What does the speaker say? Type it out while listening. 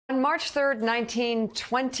On March 3rd,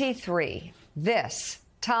 1923, this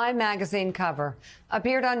Time magazine cover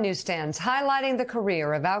appeared on newsstands, highlighting the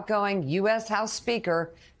career of outgoing U.S. House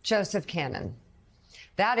Speaker Joseph Cannon.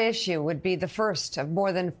 That issue would be the first of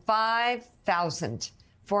more than 5,000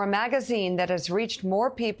 for a magazine that has reached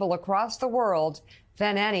more people across the world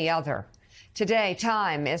than any other. Today,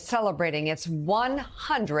 Time is celebrating its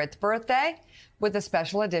 100th birthday with a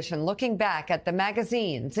special edition looking back at the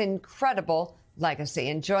magazine's incredible legacy.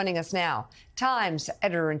 And joining us now, Time's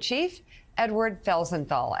editor-in-chief, Edward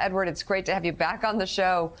Felsenthal. Edward, it's great to have you back on the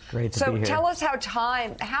show. Great to be here. So tell us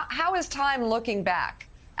how is Time looking back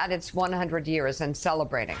at its 100 years and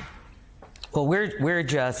celebrating? Well, we're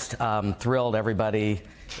just thrilled, everybody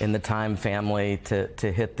in the Time family,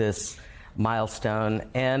 to hit this milestone.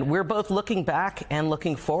 And we're both looking back and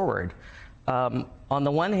looking forward. On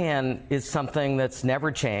the one hand is something that's never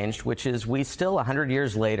changed, which is we still, 100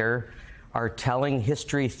 years later, are telling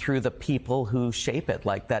history through the people who shape it,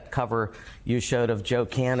 like that cover you showed of Joe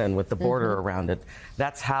Cannon with the border around it.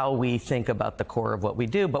 That's how we think about the core of what we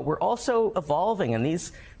do. But we're also evolving, and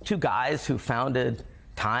these two guys who founded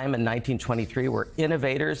Time in 1923 were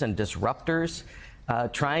innovators and disruptors,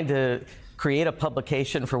 trying to create a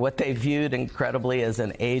publication for what they viewed incredibly as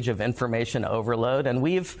an age of information overload. And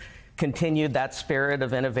we've continued that spirit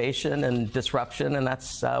of innovation and disruption, and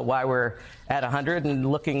that's why we're at 100 and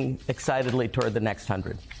looking excitedly toward the next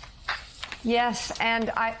 100. Yes, and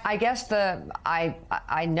I guess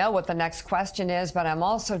I know what the next question is, but I'm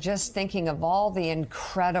also just thinking of all the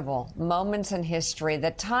incredible moments in history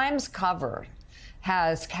that Time's cover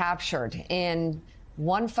has captured in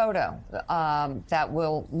one photo that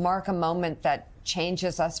will mark a moment that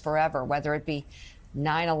changes us forever, whether it be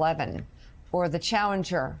 9/11 or the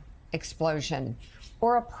Challenger explosion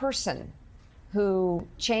or a person who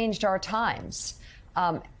changed our times.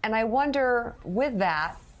 And I wonder, with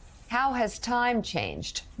that, how has Time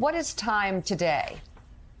changed? What is Time today?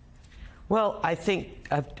 Well, I think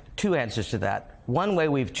I have two answers to that. One way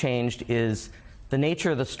we've changed is the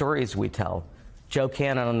nature of the stories we tell. Joe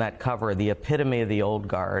Cannon on that cover, the epitome of the old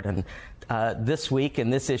guard. And this week, in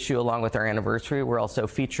this issue, along with our anniversary, we're also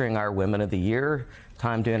featuring our Women of the Year,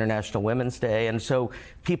 Time to International Women's Day, and so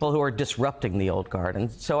people who are disrupting the old guard. And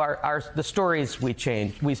so the stories we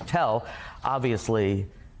tell, obviously,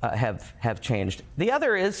 have changed. The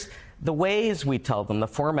other is the ways we tell them, the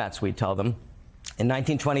formats we tell them. In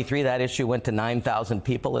 1923, that issue went to 9,000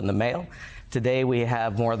 people in the mail. Today, we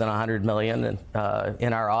have more than 100 million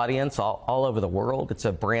in our audience all over the world. It's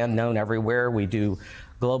a brand known everywhere. We do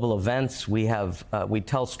global events. We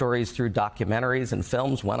tell stories through documentaries and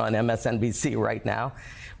films, one on MSNBC right now.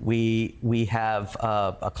 We have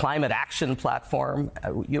a climate action platform.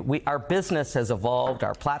 Our business has evolved.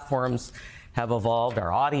 Our platforms have evolved.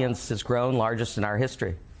 Our audience has grown, largest in our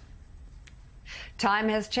history. Time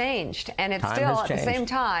has changed, and it's still at the same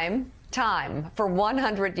time. Time for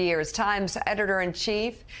 100 years. Time's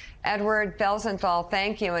editor-in-chief, Edward Felsenthal,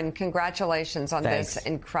 thank you and congratulations on this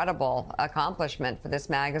incredible accomplishment for this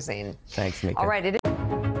magazine. Thanks, Mika. All right.